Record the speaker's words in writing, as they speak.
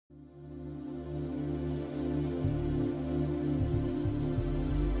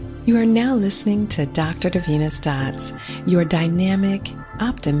You are now listening to Dr. Davina's Dots, your dynamic,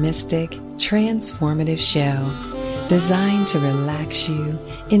 optimistic, transformative show designed to relax you,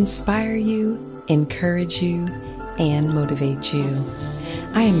 inspire you, encourage you, and motivate you.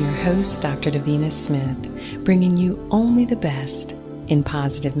 I am your host, Dr. Davina Smith, bringing you only the best in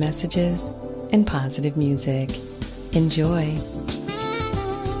positive messages and positive music. Enjoy.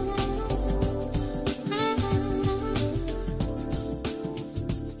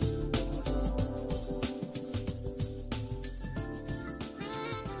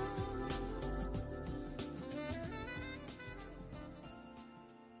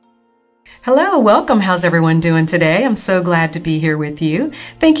 Hello, welcome. How's everyone doing today? I'm so glad to be here with you.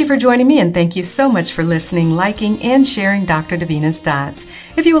 Thank you for joining me, and thank you so much for listening, liking, and sharing Dr. Davina's Dots.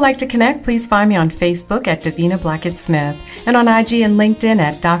 If you would like to connect, please find me on Facebook at Davina Blackett Smith and on IG and LinkedIn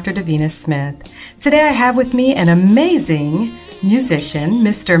at Dr. Davina Smith. Today I have with me an amazing musician,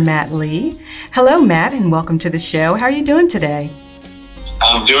 Mr. Matt Lee. Hello, Matt, and welcome to the show. How are you doing today?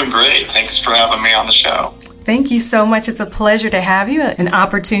 I'm doing great. Thanks for having me on the show. Thank you so much. It's a pleasure to have you, an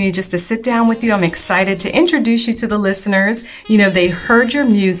opportunity just to sit down with you. I'm excited to introduce you to the listeners. You know, they heard your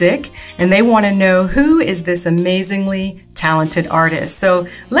music and they want to know who is this amazingly talented artist. So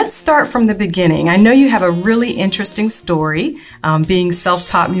let's start from the beginning. I know you have a really interesting story, being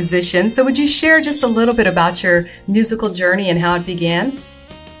self-taught musician. So would you share just a little bit about your musical journey and how it began?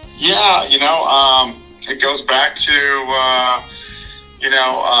 Yeah, it goes back to,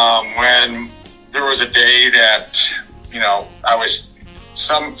 when there was a day that,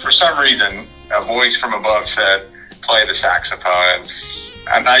 for some reason, a voice from above said, play the saxophone.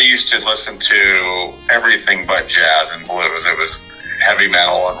 And I used to listen to everything but jazz and blues. It was heavy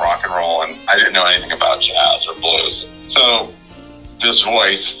metal and rock and roll, and I didn't know anything about jazz or blues. So this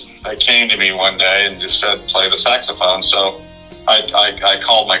voice, that came to me one day and just said, play the saxophone. So I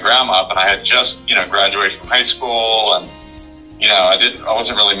called my grandma up, and I had just, graduated from high school, and I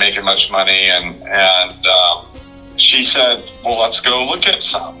wasn't really making much money, and she said, well, let's go look at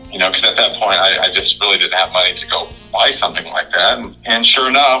some, because at that point I just really didn't have money to go buy something like that. And sure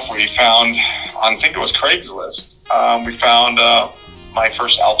enough, we found, I think it was Craigslist, we found my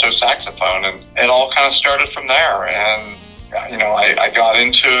first alto saxophone, and it all kind of started from there. And, I got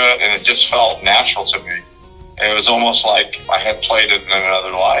into it, and it just felt natural to me. It was almost like I had played it in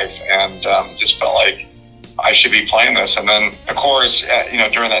another life, and just felt like I should be playing this. And then, of course,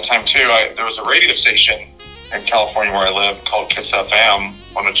 during that time too, there was a radio station in California where I live called Kiss FM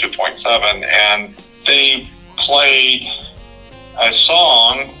 102.7, and they played a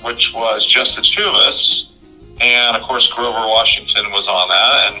song which was Just the Two of Us, and of course Grover Washington was on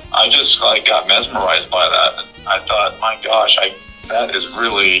that, and I just got mesmerized by that. And I thought, my gosh, that is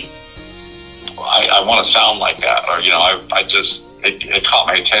really, I want to sound like that, or it caught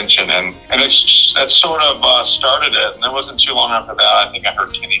my attention, and that sort of started it. And it wasn't too long after that, I think I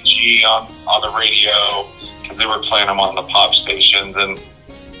heard Kenny G on the radio, because they were playing them on the pop stations. And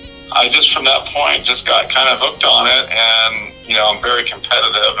I just, from that point, just got kind of hooked on it. And, I'm very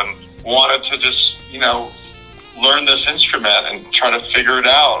competitive and wanted to just, learn this instrument and try to figure it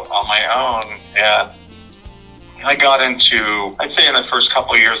out on my own. And I got into, I'd say in the first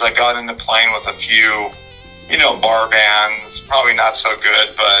couple of years, I got into playing with a few bar bands, probably not so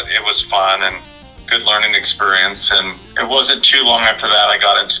good, but it was fun and good learning experience. And it wasn't too long after that I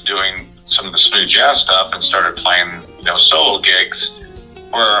got into doing some of the smooth jazz stuff and started playing, solo gigs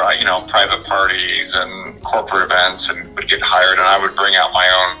where, private parties and corporate events, and would get hired, and I would bring out my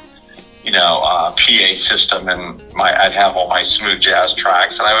own, PA system, and I'd have all my smooth jazz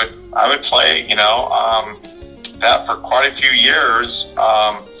tracks, and I would play, that for quite a few years.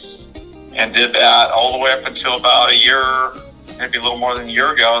 And did that all the way up until about a year, maybe a little more than a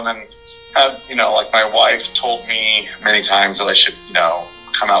year ago. And then had, my wife told me many times that I should,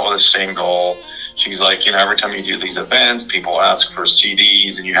 come out with a single. She's like, every time you do these events, people ask for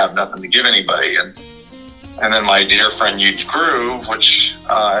CDs and you have nothing to give anybody. And then my dear friend Youth Groove, which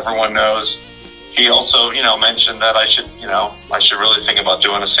everyone knows, he also, mentioned that I should really think about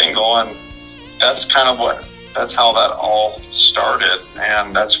doing a single. And that's kind of that's how that all started.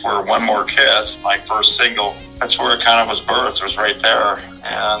 And that's where One More Kiss, my first single, that's where it kind of was birthed. It was right there.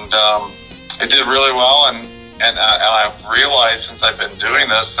 And it did really well. And I've realized since I've been doing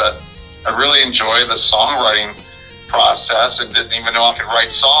this that I really enjoy the songwriting process, and didn't even know I could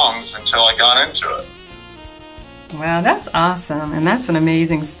write songs until I got into it. Wow, that's awesome. And that's an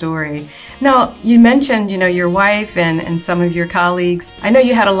amazing story. Now, you mentioned, your wife and some of your colleagues. I know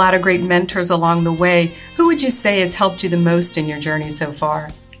you had a lot of great mentors along the way. Who would you say has helped you the most in your journey so far?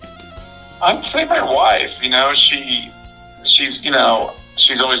 I'd say my wife. She's,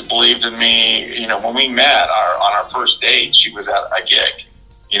 she's always believed in me. You know, when we met on our first date, she was at a gig.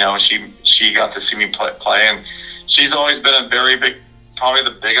 You know, she got to see me play, and she's always been a very big, probably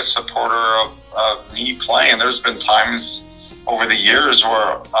the biggest supporter of me playing. There's been times over the years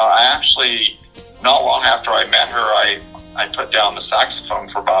where I actually, not long after I met her, I put down the saxophone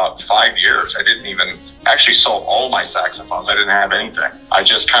for about 5 years. I didn't even actually sold all my saxophones. I didn't have anything. I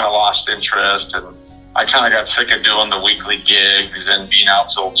just kind of lost interest, and I kind of got sick of doing the weekly gigs and being out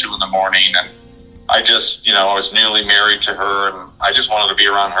till 2 a.m. And I just, you know, I was newly married to her, and I just wanted to be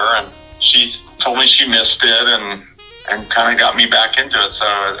around her. And she told me she missed it, and kind of got me back into it. So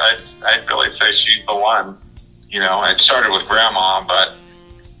I'd really say she's the one. You know, it started with Grandma, but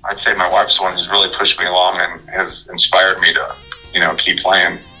I'd say my wife's the one who's really pushed me along and has inspired me to, you know, keep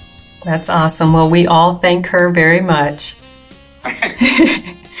playing. That's awesome. Well, we all thank her very much.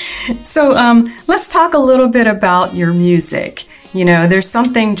 So let's talk a little bit about your music. You know, there's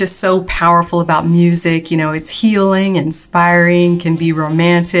something just so powerful about music. You know, it's healing, inspiring, can be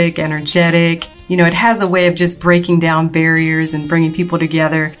romantic, energetic. You know, it has a way of just breaking down barriers and bringing people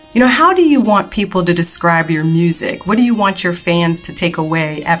together. You know, how do you want people to describe your music? What do you want your fans to take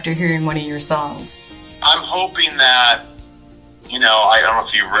away after hearing one of your songs? I'm hoping that, you know, I don't know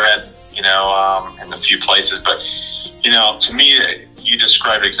if you read, you know, in a few places, but, you know, to me, you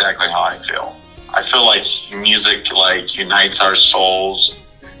described exactly how I feel. I feel like music, like, unites our souls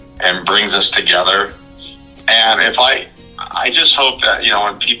and brings us together. And if I just hope that, you know,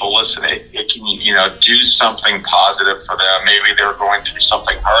 when people listen, it can, you know, do something positive for them. Maybe they're going through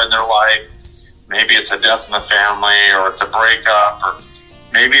something hard in their life. Maybe it's a death in the family, or it's a breakup, or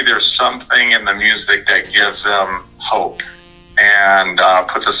maybe there's something in the music that gives them hope and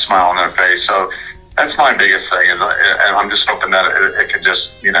puts a smile on their face. So that's my biggest thing, and I'm just hoping that it could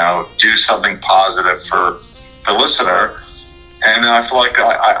just, you know, do something positive for the listener. And then I feel like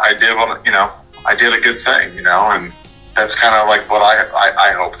I did, you know, I did a good thing, you know, and that's kind of like what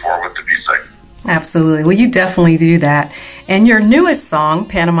I hope for with the music. Absolutely. Well, you definitely do that. And your newest song,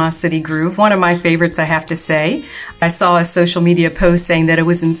 Panama City Groove, one of my favorites, I have to say. I saw a social media post saying that it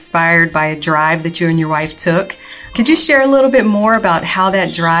was inspired by a drive that you and your wife took. Could you share a little bit more about how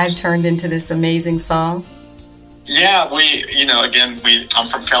that drive turned into this amazing song? Yeah, you know, again, I'm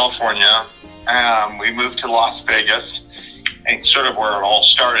from California. We moved to Las Vegas, and sort of where it all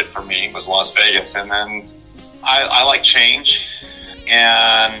started for me was Las Vegas. And then I like change,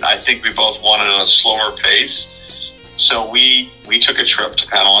 and I think we both wanted a slower pace. So we took a trip to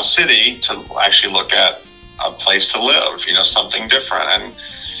Panama City to actually look at a place to live, you know, something different. And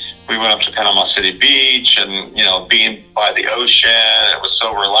we went up to Panama City Beach, and, you know, being by the ocean, it was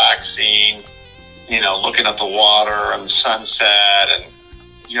so relaxing, you know, looking at the water and the sunset, and,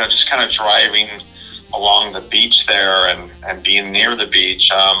 you know, just kind of driving along the beach there and being near the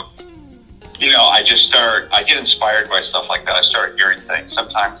beach. You know, I get inspired by stuff like that. I start hearing things.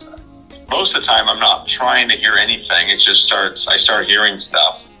 Sometimes, most of the time, I'm not trying to hear anything. It just I start hearing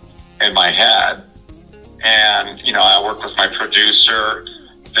stuff in my head. And, you know, I work with my producer,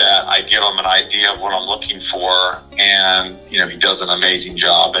 that I give him an idea of what I'm looking for, and, you know, he does an amazing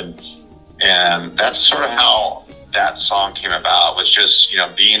job. And that's sort of how that song came about, was just, you know,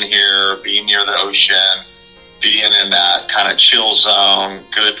 being here, being near the ocean, being in that kind of chill zone,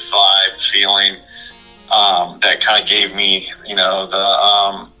 good vibe feeling, that kind of gave me, you know,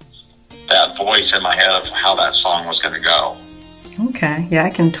 that voice in my head of how that song was going to go. Okay. Yeah, I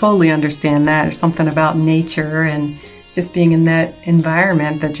can totally understand that. There's something about nature and just being in that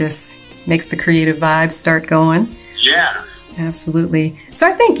environment that just makes the creative vibes start going. Yeah. Absolutely. So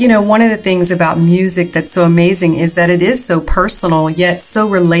I think, you know, one of the things about music that's so amazing is that it is so personal, yet so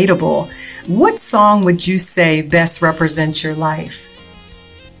relatable. What song would you say best represents your life?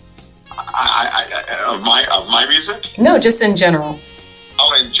 Of my music? No, just in general.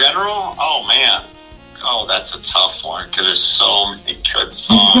 Oh, in general? Oh, man. Oh, that's a tough one, because there's so many good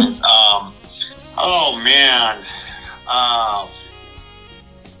songs. Oh, man.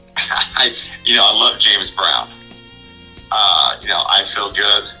 You know, I love James Brown. You know, I Feel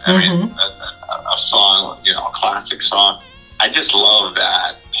Good. I mean, a song, you know, a classic song. I just love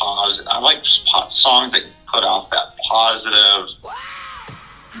that positive. I like songs that put out that positive,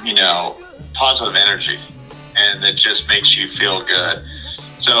 you know, positive energy, and that just makes you feel good.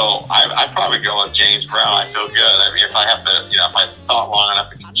 So I probably go with James Brown, I Feel Good. I mean, if I have to, you know, if I thought long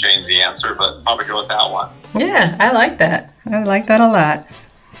enough, it can change the answer, but probably go with that one. Yeah, I like that. I like that a lot.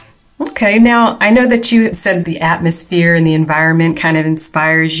 Okay, now I know that you said the atmosphere and the environment kind of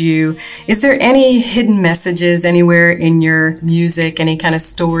inspires you. Is there any hidden messages anywhere in your music, any kind of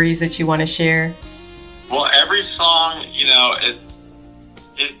stories that you want to share? Well, every song, you know,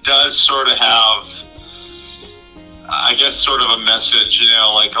 it does sort of have, I guess, sort of a message,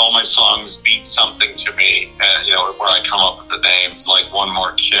 like all my songs mean something to me, and, where I come up with the names, like One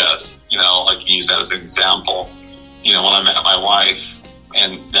More Kiss, I can use that as an example. When I met my wife,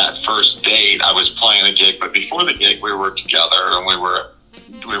 and that first date, I was playing a gig, but before the gig, we were together, and we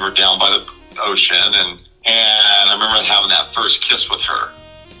were down by the ocean, and I remember having that first kiss with her,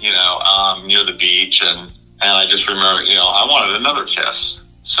 near the beach, and I just remember, I wanted another kiss.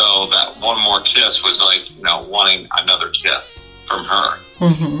 So that one more kiss was like, wanting another kiss from her.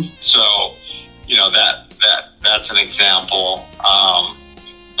 Mm-hmm. So, that's an example,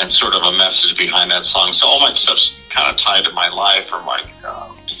 and sort of a message behind that song. So all my stuff's kind of tied to my life, or my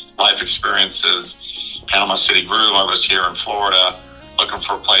life experiences. Panama City Groove, I was here in Florida looking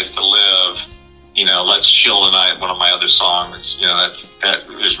for a place to live. Let's Chill Tonight, one of my other songs, that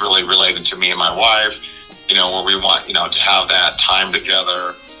is really related to me and my wife, where we want, to have that time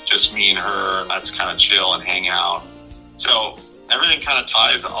together, just me and her, and that's kind of chill and hang out. So everything kind of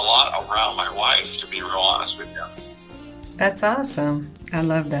ties a lot around my wife, to be real honest with you. That's awesome. I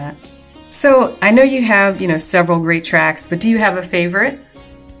love that. So I know you have, several great tracks, but do you have a favorite?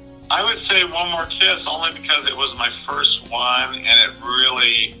 I would say One More Kiss, only because it was my first one, and it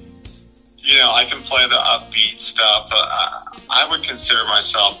really, I can play the upbeat stuff, but I would consider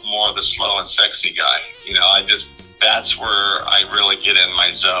myself more the slow and sexy guy. That's where I really get in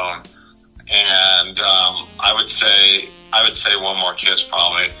my zone. And I would say One More Kiss,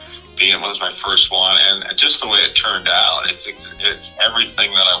 probably, being it was my first one, and just the way it turned out, it's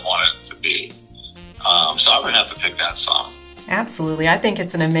everything that I wanted it to be. So I would have to pick that song. Absolutely. I think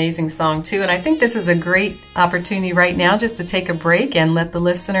it's an amazing song, too. And I think this is a great opportunity right now just to take a break and let the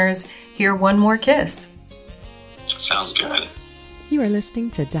listeners hear One More Kiss. Sounds good. You are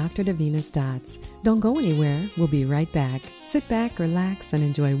listening to Dr. Davina's Dots. Don't go anywhere. We'll be right back. Sit back, relax, and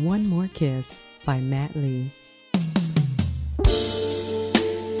enjoy One More Kiss by Matt Lee.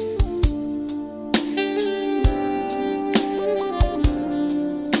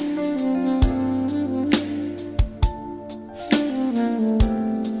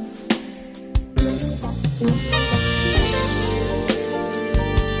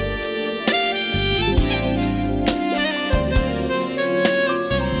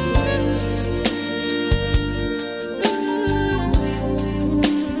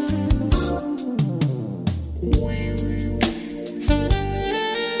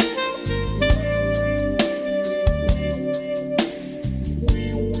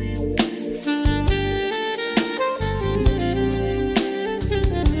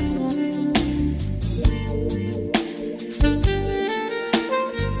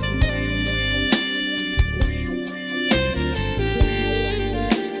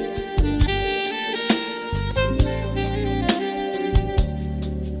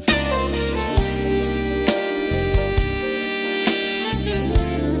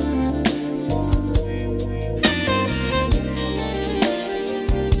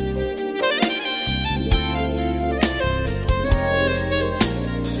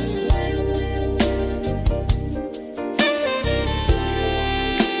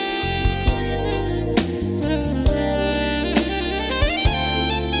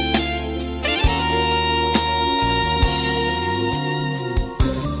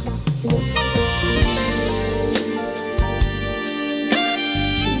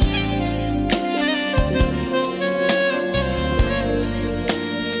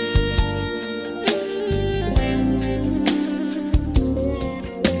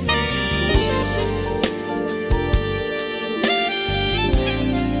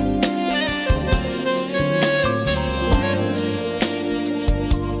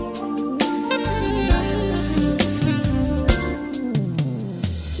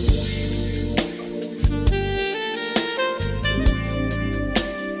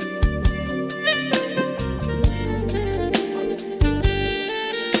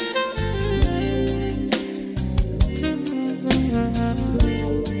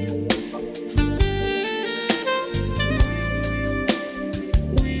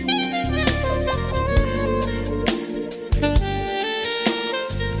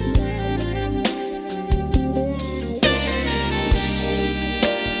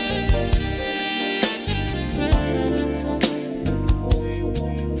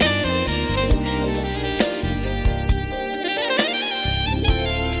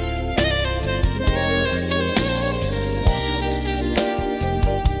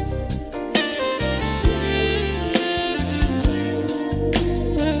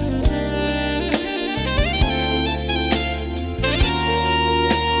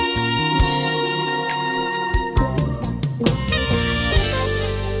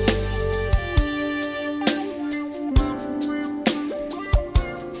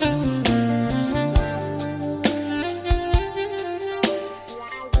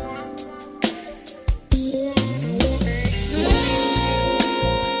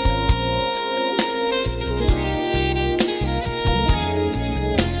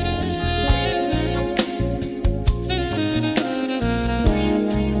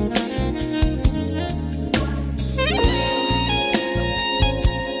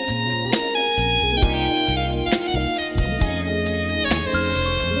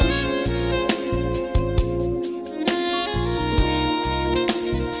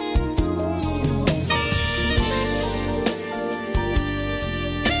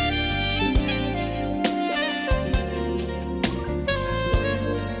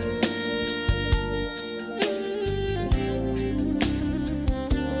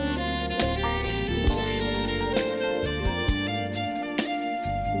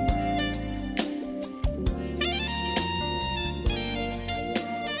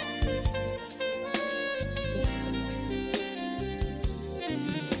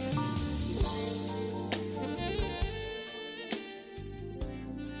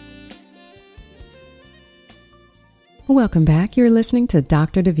 Welcome back. You're listening to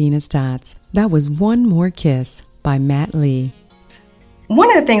Dr. Davina's Dots. That was One More Kiss by Matt Lee. One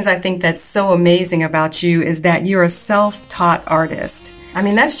of the things I think that's so amazing about you is that you're a self-taught artist. I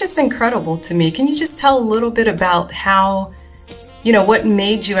mean, that's just incredible to me. Can you just tell a little bit about how, what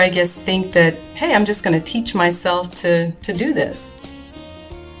made you, I guess, think that, hey, I'm just going to teach myself to do this?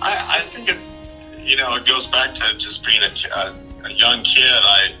 I think it goes back to just being a young kid.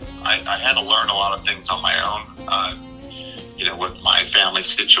 I had to learn a lot of things on my own, with my family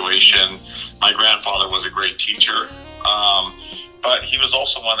situation. My grandfather was a great teacher, but he was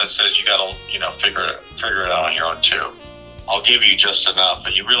also one that says you got to, figure it out on your own too. I'll give you just enough,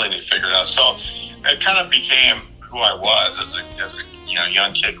 but you really need to figure it out. So it kind of became who I was as a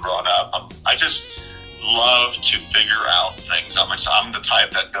young kid growing up. I just love to figure out things on myself. I'm the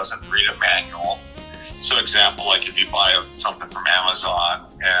type that doesn't read a manual. So example, like if you buy something from Amazon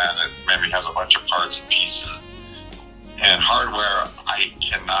and it maybe has a bunch of parts and pieces and hardware, I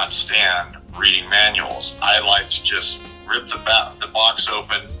cannot stand reading manuals. I like to just rip the box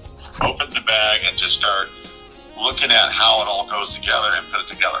open the bag, and just start looking at how it all goes together and put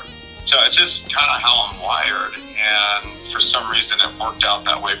it together. So it's just kind of how I'm wired, and for some reason it worked out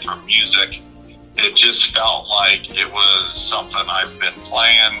that way for music. It just felt like it was something I've been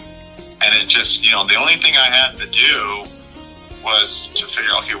playing, and it just, the only thing I had to do was to figure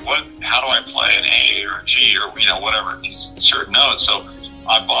out, okay, how do I play an A or a G or, whatever, these certain notes. So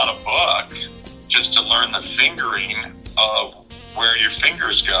I bought a book just to learn the fingering of where your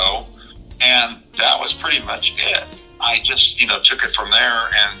fingers go, and that was pretty much it. I just, took it from there,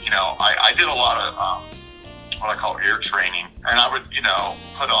 and, I did a lot of what I call ear training, and I would,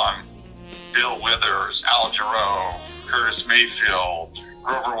 put on Bill Withers, Al Jarreau, Curtis Mayfield,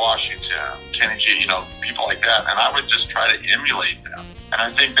 Grover Washington, Kenny G, people like that, and I would just try to emulate them. And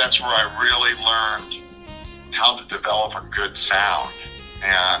I think that's where I really learned how to develop a good sound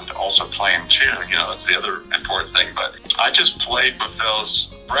and also play in tune. That's the other important thing. But I just played with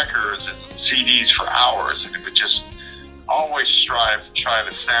those records and CDs for hours, and it would just always strive to try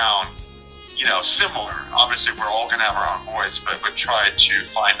to sound, similar. Obviously, we're all going to have our own voice, but try to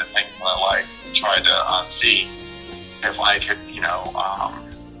find the things that I like, and try to see if I could,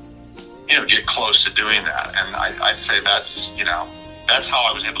 get close to doing that. And I'd say that's how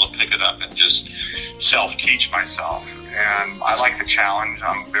I was able to pick it up and just self-teach myself. And I like the challenge.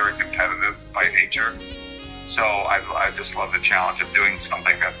 I'm very competitive by nature. So I just love the challenge of doing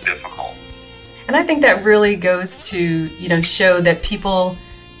something that's difficult. And I think that really goes to, show that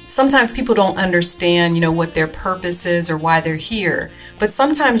sometimes people don't understand, what their purpose is or why they're here. But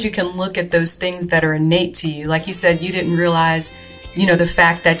sometimes you can look at those things that are innate to you. Like you said, you didn't realize, the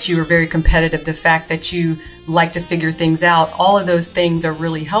fact that you were very competitive, the fact that you like to figure things out, all of those things are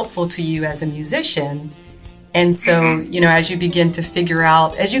really helpful to you as a musician. And so, as you begin to figure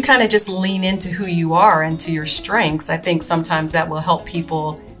out, as you kind of just lean into who you are and to your strengths, I think sometimes that will help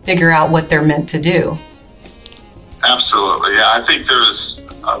people figure out what they're meant to do. Absolutely. Yeah, I think there's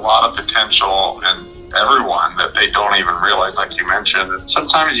a lot of potential in everyone that they don't even realize, like you mentioned.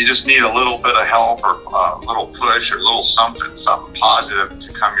 Sometimes you just need a little bit of help or a little push or a little something positive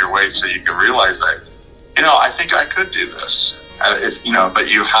to come your way so you can realize that, I think I could do this. But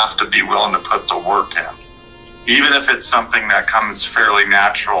you have to be willing to put the work in. Even if it's something that comes fairly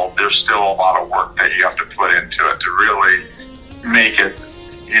natural, there's still a lot of work that you have to put into it to really make it,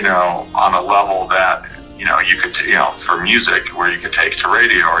 on a level that, you could, for music, where you could take to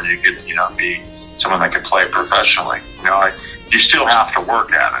radio, or you could, be someone that could play professionally. You still have to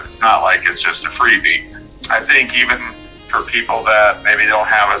work at it. It's not like it's just a freebie. I think even for people that maybe don't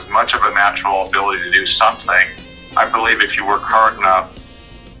have as much of a natural ability to do something, I believe if you work hard enough,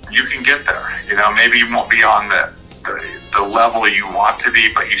 you can get there. Maybe you won't be on the level you want to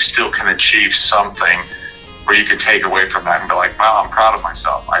be, but you still can achieve something where you can take away from that and be like, wow, I'm proud of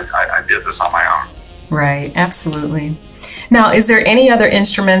myself. I did this on my own. Right, absolutely. Now, is there any other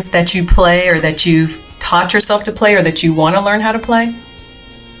instruments that you play or that you've taught yourself to play or that you want to learn how to play?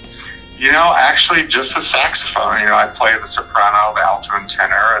 Actually just the saxophone. I play the soprano, the alto, and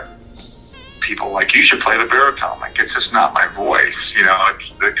tenor, and people like, you should play the baritone. Like, it's just not my voice. It's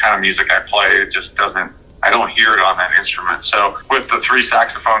the kind of music I play. It just doesn't, I don't hear it on that instrument. So with the 3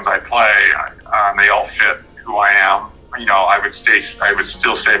 saxophones I play, they all fit who I am. I would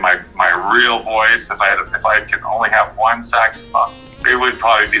still say my real voice, if I could only have one saxophone, it would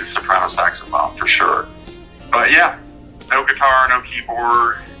probably be the soprano saxophone for sure. But yeah, no guitar, no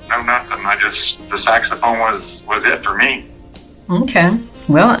keyboard, no nothing. The saxophone was it for me. Okay.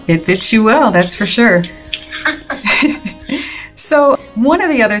 Well, it fits you well, that's for sure. So one of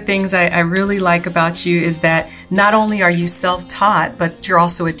the other things I really like about you is that not only are you self-taught, but you're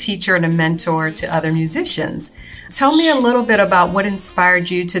also a teacher and a mentor to other musicians. Tell me a little bit about what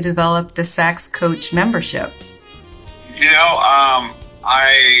inspired you to develop the Sax Coach membership.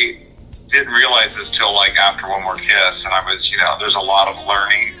 I didn't realize this till like after One More Kiss, and I was, there's a lot of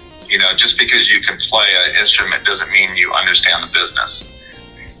learning. Just because you can play an instrument doesn't mean you understand the business.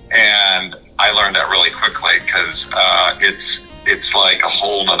 And I learned that really quickly because it's like a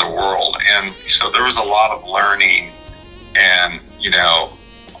whole nother world. And so there was a lot of learning and,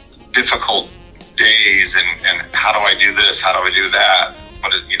 difficult days and how do I do this? How do I do that?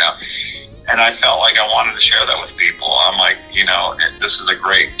 And I felt like I wanted to share that with people. I'm like, this is a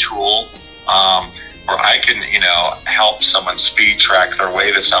great tool where I can, help someone speed track their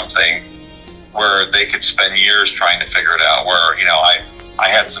way to something where they could spend years trying to figure it out. Where, I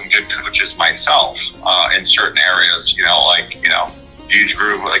had some good coaches myself in certain areas, Huge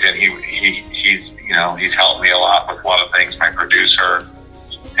Groove. Again, he's helped me a lot with a lot of things. My producer,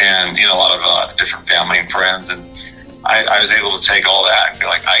 and a lot of different family and friends, and I was able to take all that and be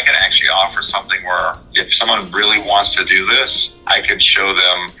like, I can actually offer something where if someone really wants to do this, I can show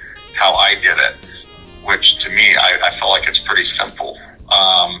them how I did it. Which to me, I feel like it's pretty simple.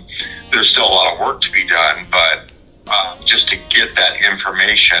 There's still a lot of work to be done, but just to get that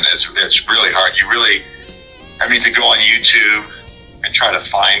information it's really hard. To go on YouTube and try to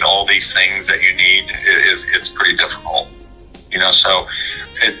find all these things that you need it's pretty difficult. So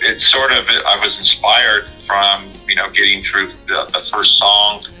it's sort of, I was inspired from, getting through the first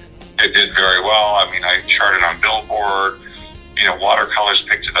song. It did very well. I charted on Billboard. Watercolors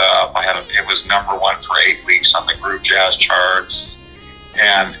picked it up. It was number one for 8 weeks on the Groove Jazz charts.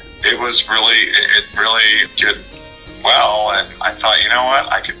 And it really did well. And I thought, you know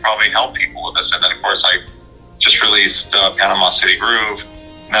what, I could probably help people with this. And then, of course, I just released Panama City Groove.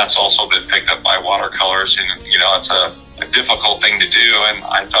 And that's also been picked up by Watercolors. And, it's a difficult thing to do. And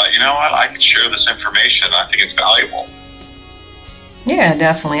I thought, you know what, I could share this information. I think it's valuable. Yeah,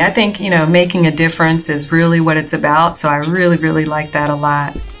 definitely. I think, making a difference is really what it's about. So I really, really like that a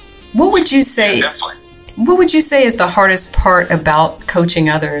lot. What would you say? Yeah, definitely. What would you say is the hardest part about coaching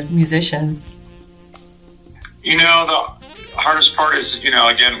other musicians? The hardest part is,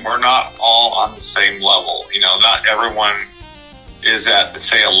 again, we're not all on the same level. Not everyone is at,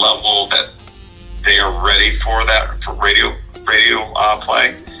 say, a level that they are ready for that, for radio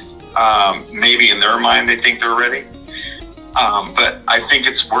play. Maybe in their mind they think they're ready. But I think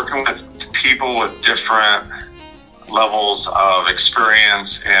it's working with people with different levels of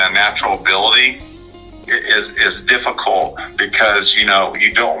experience and natural ability is difficult because, you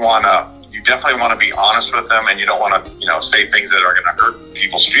definitely want to be honest with them and you don't want to, say things that are going to hurt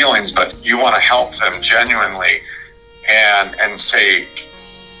people's feelings, but you want to help them genuinely and say,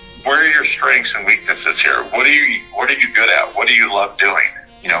 where are your strengths and weaknesses here? What are you good at? What do you love doing?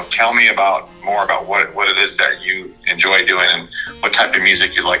 Tell me more about what it is that you enjoy doing and what type of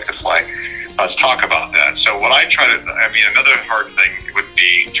music you like to play. Let's talk about that. So what I try to, another hard thing would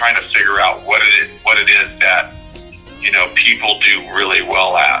be trying to figure out what it is that, people do really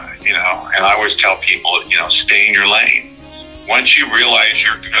well at, and I always tell people, stay in your lane. Once you realize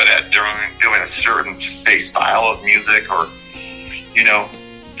you're good at doing a certain, say, style of music or,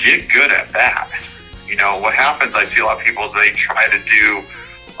 get good at that. What happens, I see a lot of people is they try to do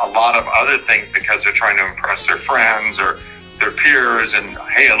a lot of other things because they're trying to impress their friends or their peers and,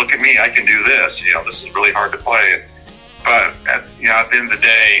 hey, look at me, I can do this. This is really hard to play. But at the end of the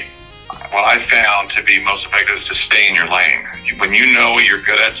day, what I found to be most effective is to stay in your lane. When you know you're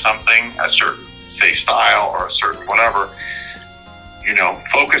good at something, a certain, say, style or a certain whatever,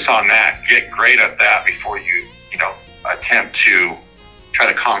 focus on that, get great at that before you, attempt to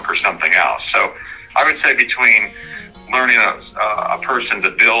try to conquer something else. So I would say between learning a person's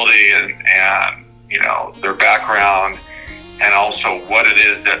ability and their background and also what it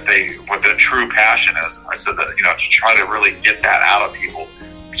is that what their true passion is, I said that, to try to really get that out of people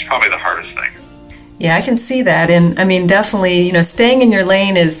is probably the hardest thing. Yeah, I can see that. And definitely, staying in your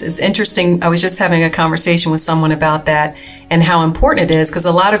lane is interesting. I was just having a conversation with someone about that and how important it is, because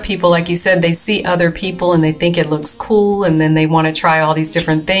a lot of people, like you said, they see other people and they think it looks cool and then they want to try all these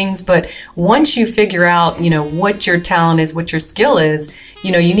different things. But once you figure out, what your talent is, what your skill is,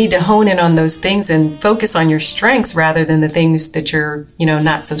 you need to hone in on those things and focus on your strengths rather than the things that you're,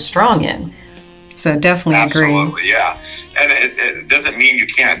 not so strong in. So definitely agree. Absolutely, yeah. And it doesn't mean you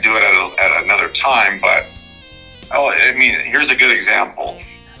can't do it at another time, but here's a good example.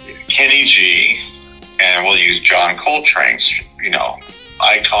 Kenny G, and we'll use John Coltrane's,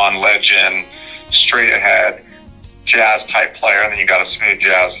 icon, legend, straight ahead, jazz type player, and then you got a smooth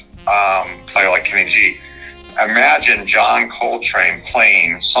jazz player like Kenny G. Imagine John Coltrane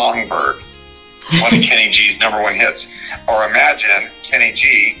playing Songbird, one of Kenny G's number one hits. Or imagine Kenny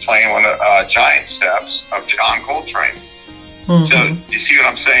G playing one of Giant Steps of John Coltrane. Mm-hmm. So you see what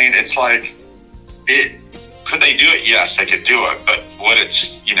I'm saying? It's like, could they do it? Yes, they could do it. But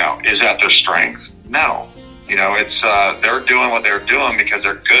is that their strength? No. It's they're doing what they're doing because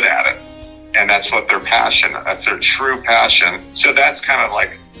they're good at it. And that's what their passion, that's their true passion. So that's kind of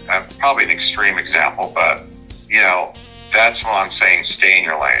like probably an extreme example, but, that's what I'm saying, stay in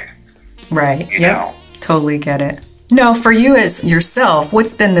your lane. Right. Yep. Totally get it. No, for you as yourself,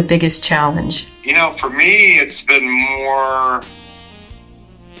 what's been the biggest challenge? For me, it's been more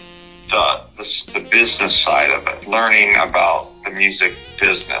the business side of it, learning about the music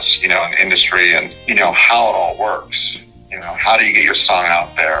business, and industry, and, how it all works. How do you get your song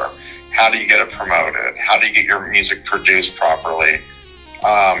out there? How do you get it promoted? How do you get your music produced properly?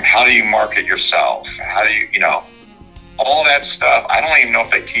 How do you market yourself? How do you, all that stuff. I don't even know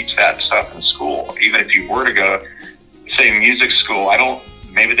if they teach that stuff in school. Even if you were to go, say, music school,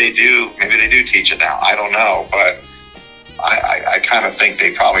 maybe they do teach it now. I don't know, but I kind of think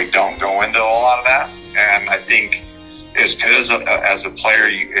they probably don't go into a lot of that. And I think as good as a player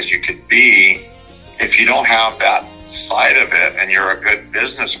as you could be, if you don't have that side of it and you're a good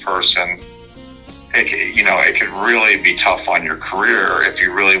business person, it could really be tough on your career if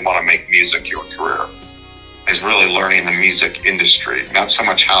you really want to make music your career. Is really learning the music industry, not so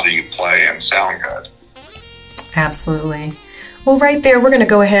much how do you play and sound good. Absolutely. Well, right there, we're going to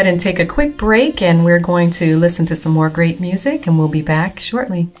go ahead and take a quick break, and we're going to listen to some more great music, and we'll be back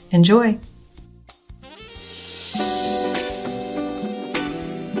shortly. Enjoy.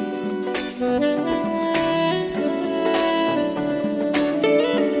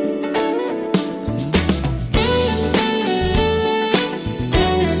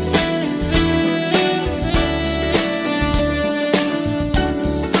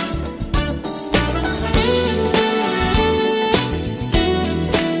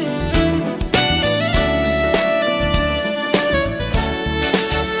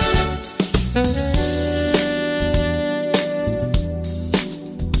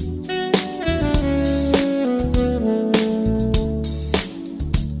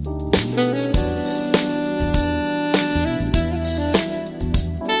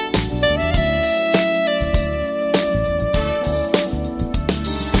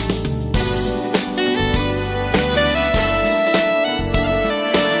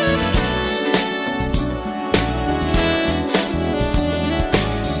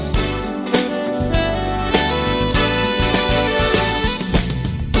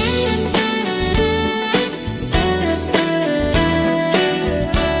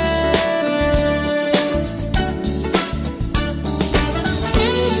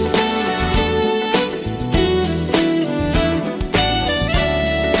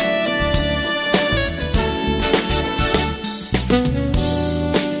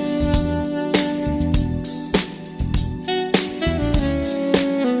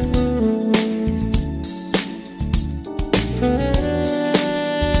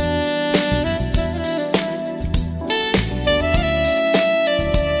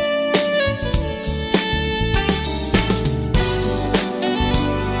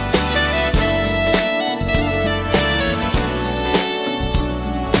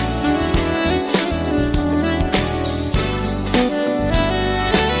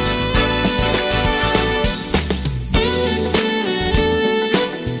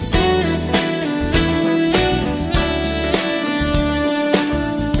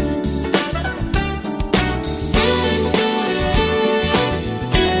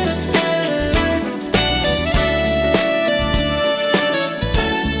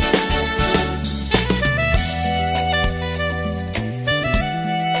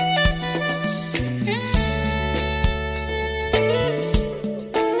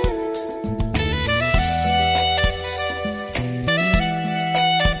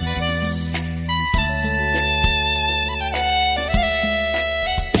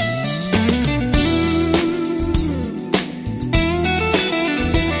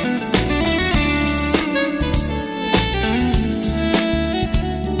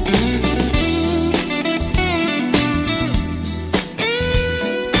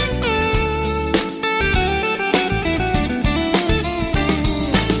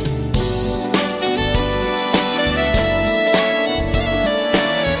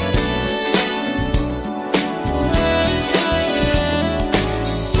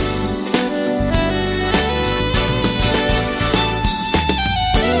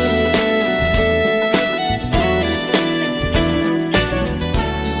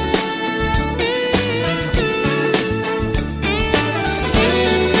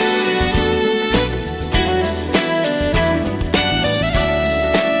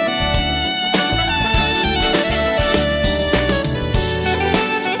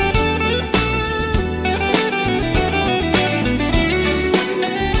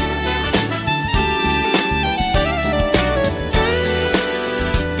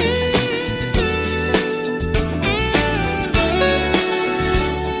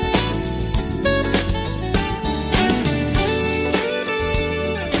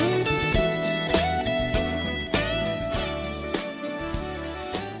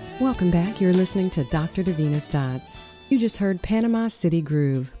 Welcome back. You're listening to Dr. Davina's Dots. You just heard Panama City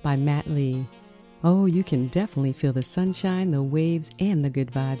Groove by Matt Lee. Oh, you can definitely feel the sunshine, the waves, and the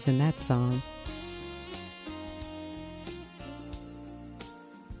good vibes in that song.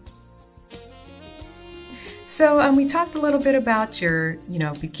 So we talked a little bit about your,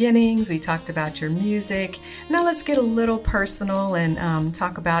 beginnings. We talked about your music. Now let's get a little personal and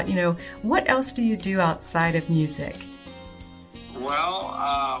talk about, what else do you do outside of music? Well,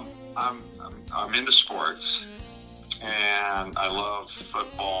 I'm into sports, and I love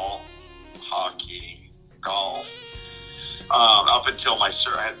football, hockey, golf. Up until I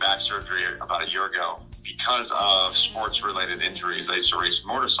had back surgery about a year ago. Because of sports-related injuries, I used to race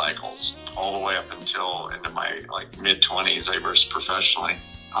motorcycles all the way up until into my mid-20s. I raced professionally.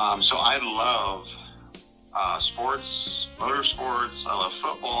 So I love sports, motorsports. I love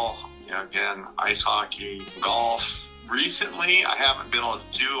football. Again, ice hockey, golf. Recently, I haven't been able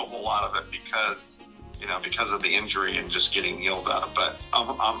to do a whole lot of it because of the injury and just getting healed up. But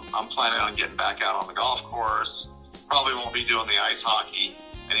I'm planning on getting back out on the golf course. Probably won't be doing the ice hockey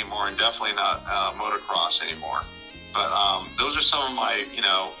anymore, and definitely not motocross anymore. But those are some of my,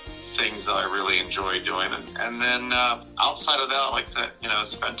 things that I really enjoy doing. And then outside of that, I like to,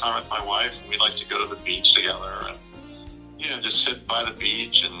 spend time with my wife. And we like to go to the beach together and, just sit by the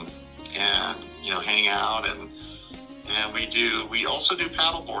beach and hang out. And we also do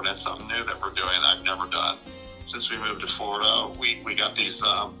paddleboard. That's something new that we're doing I've never done. Since we moved to Florida, we got these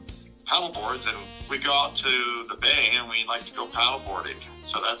paddle boards, and we go out to the bay and we like to go paddleboarding.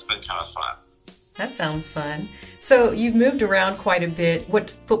 So that's been kind of fun. That sounds fun. So you've moved around quite a bit.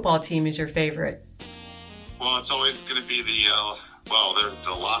 What football team is your favorite? Well, it's always going to be they're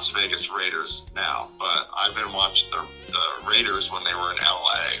the Las Vegas Raiders now, but I've been watching the Raiders when they were in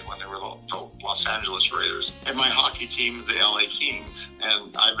LA, when they were the Los Angeles Raiders. And my hockey team is the LA Kings.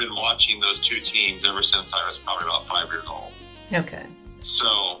 And I've been watching those two teams ever since I was probably about 5 years old. Okay.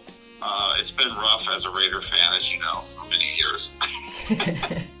 So it's been rough as a Raider fan, as you know, for many years.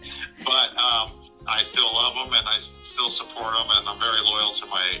 But I still love them, and I still support them, and I'm very loyal to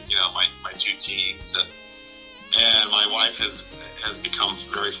my two teams. And my wife has become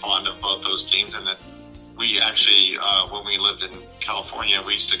very fond of both those teams. And we actually, when we lived in California,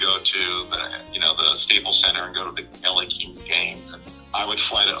 we used to go to the Staples Center and go to the LA Kings games. And I would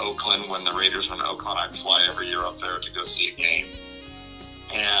fly to Oakland when the Raiders went to Oakland. I'd fly every year up there to go see a game.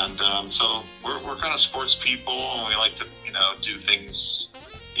 And so we're kind of sports people, and we like to, do things,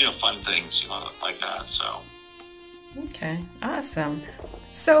 fun things, like that. So. Okay, awesome.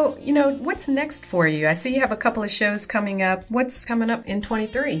 So, what's next for you? I see you have a couple of shows coming up. What's coming up in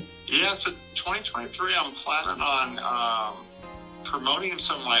 23? Yeah, so 2023, I'm planning on promoting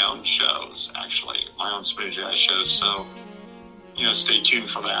some of my own shows, actually, my own smooth jazz shows. So, stay tuned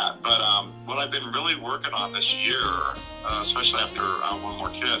for that. But what I've been really working on this year, especially after One More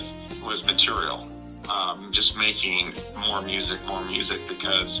Kiss, was material. Just making more music,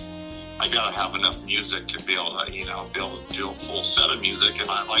 because I gotta have enough music to be able to, do a full set of music. And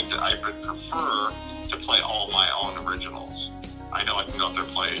I would prefer to play all my own originals. I know I can go out there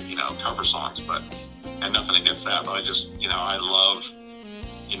and play, cover songs, and nothing against that. But I just, I love,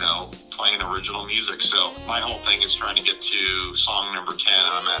 playing original music. So my whole thing is trying to get to song number 10.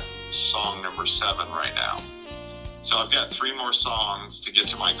 I'm at song number 7 right now. So I've got 3 more songs to get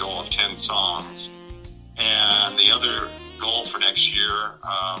to my goal of 10 songs. And the other goal for next year,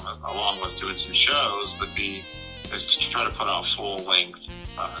 along with doing some shows, is to try to put out a full-length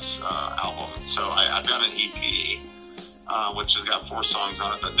album. So I've got an EP, which has got 4 songs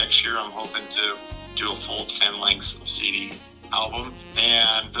on it. But next year, I'm hoping to do a full 10 lengths CD album,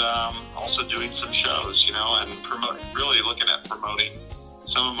 and also doing some shows, and really looking at promoting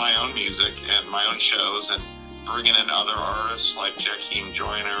some of my own music and my own shows, and bringing in other artists like Jakeem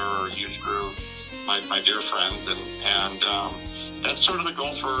Joyner or Huge Groove, my dear friends, and that's sort of the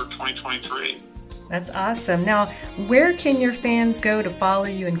goal for 2023. That's awesome. Now, where can your fans go to follow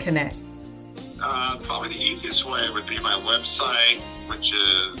you and connect? Probably the easiest way would be my website, which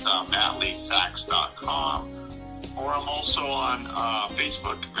is mattleesax.com, or I'm also on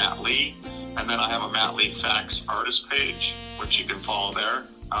Facebook, Matt Lee, and then I have a Matt Lee Sax artist page, which you can follow there.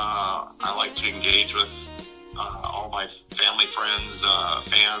 I like to engage with all my family, friends,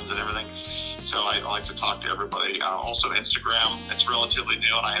 fans, and everything. So I like to talk to everybody. Also Instagram, it's relatively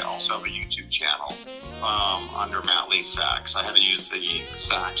new, and I also have a YouTube channel under Matt Lee Sax. I had to use the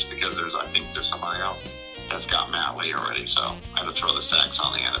sax because I think there's somebody else that's got Matt Lee already, so I had to throw the sax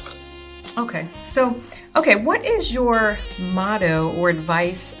on the end of it. Okay, so, what is your motto or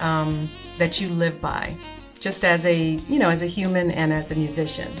advice that you live by, just as a, as a human and as a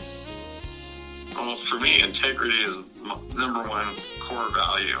musician? for me, integrity is number one core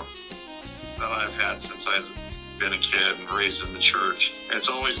value that I've had since I've been a kid and raised in the church. It's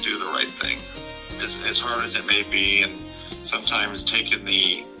always do the right thing, as hard as it may be, and sometimes taking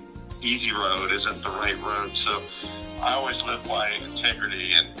the easy road isn't the right road. So I always live by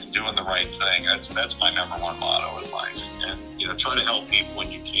integrity and doing the right thing. That's my number one motto in life. And try to help people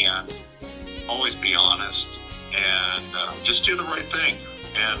when you can. Always be honest and just do the right thing.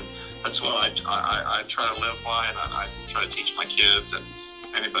 And that's what I try to live by, and I try to teach my kids and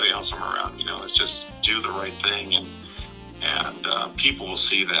anybody else I'm around. Is just do the right thing, and people will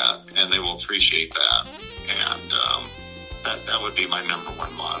see that and they will appreciate that. And that would be my number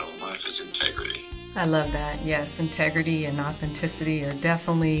one motto in life, is integrity. I love that. Yes, integrity and authenticity are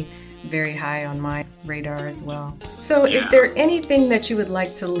definitely very high on my radar as well. So is there anything that you would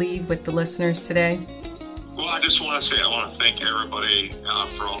like to leave with the listeners today? Well, I just want to say I want to thank everybody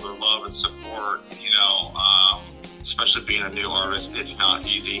for all their love and support. Especially being a new artist, it's not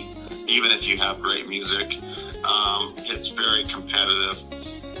easy. Even if you have great music, it's very competitive.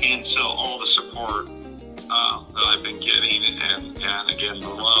 And so all the support that I've been getting and again, the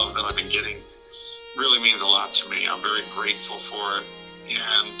love that I've been getting really means a lot to me. I'm very grateful for it.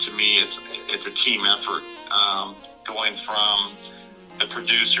 And to me, it's a team effort, going from the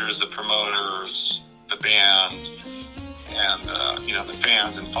producers, the promoters, the band, and the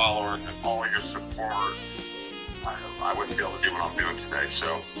fans and followers, and all your support. I wouldn't be able to do what I'm doing today.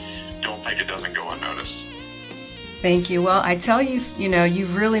 So don't think it doesn't go unnoticed. Thank you. Well, I tell you,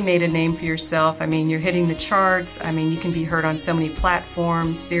 you've really made a name for yourself. I mean, you're hitting the charts. I mean, you can be heard on so many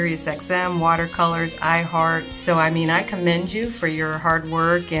platforms, Sirius XM, Watercolors, iHeart. So, I commend you for your hard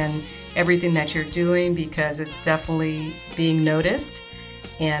work and everything that you're doing, because it's definitely being noticed.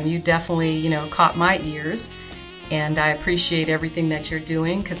 And you definitely, caught my ears. And I appreciate everything that you're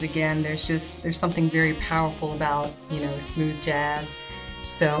doing, because, again, there's something very powerful about, smooth jazz.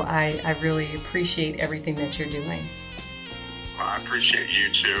 So I really appreciate everything that you're doing. Well, I appreciate you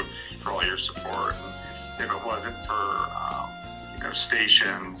too for all your support. And if it wasn't for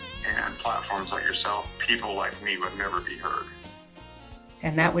stations and platforms like yourself, people like me would never be heard.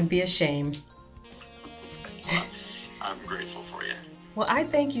 And that would be a shame. Well, I'm grateful for you. Well, I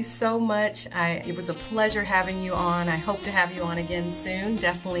thank you so much. It was a pleasure having you on. I hope to have you on again soon.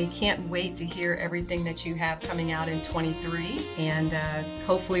 Definitely can't wait to hear everything that you have coming out in 23. And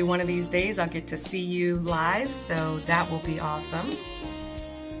hopefully one of these days I'll get to see you live. So that will be awesome.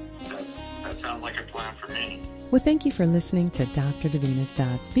 That sounds like a plan for me. Well, thank you for listening to Dr. Davina's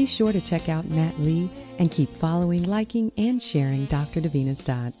Dots. Be sure to check out Matt Lee and keep following, liking, and sharing Dr. Davina's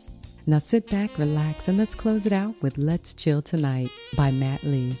Dots. Now sit back, relax, and let's close it out with Let's Chill Tonight by Matt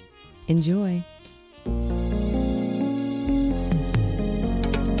Lee. Enjoy.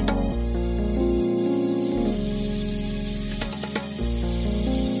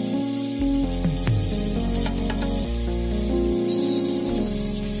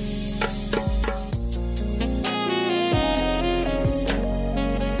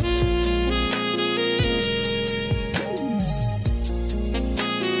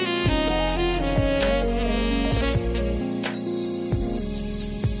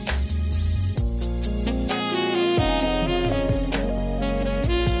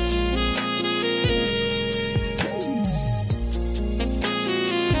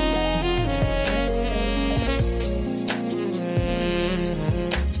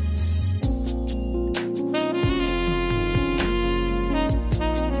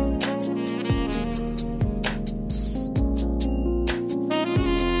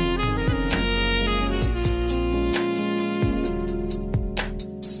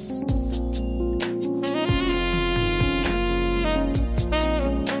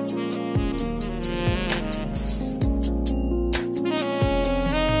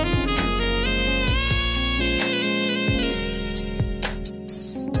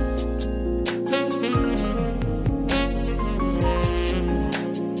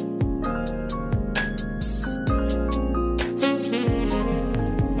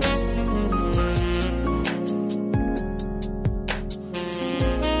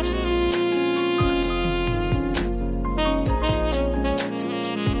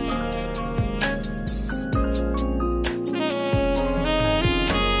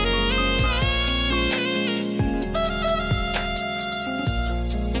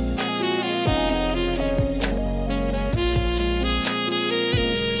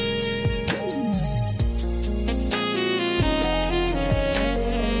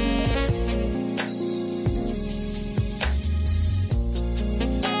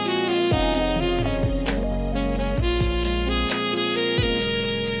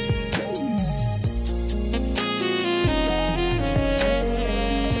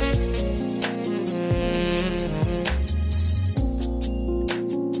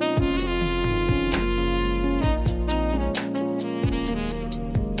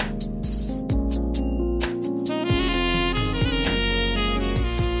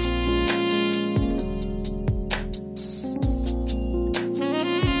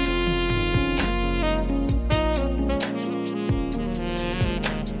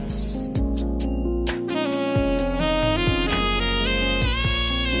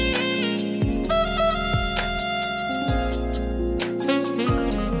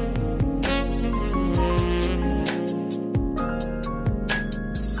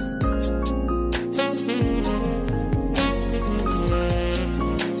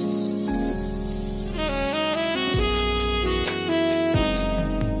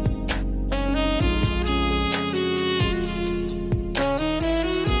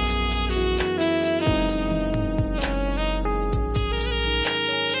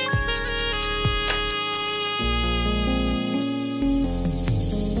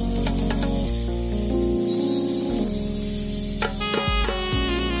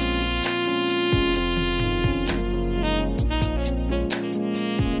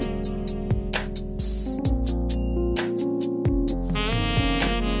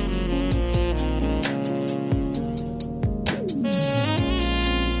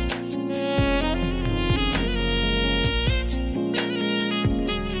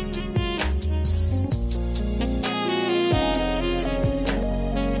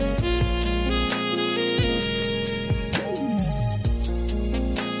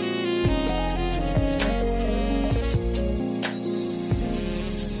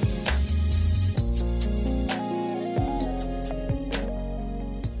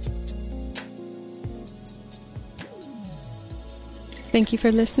 Thank you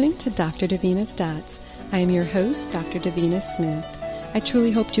for listening to Dr. Davina's Dots. I am your host, Dr. Davina Smith. I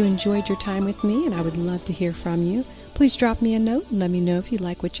truly hope you enjoyed your time with me, and I would love to hear from you. Please drop me a note and let me know if you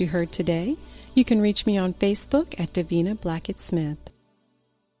like what you heard today. You can reach me on Facebook at Davina Blackett Smith.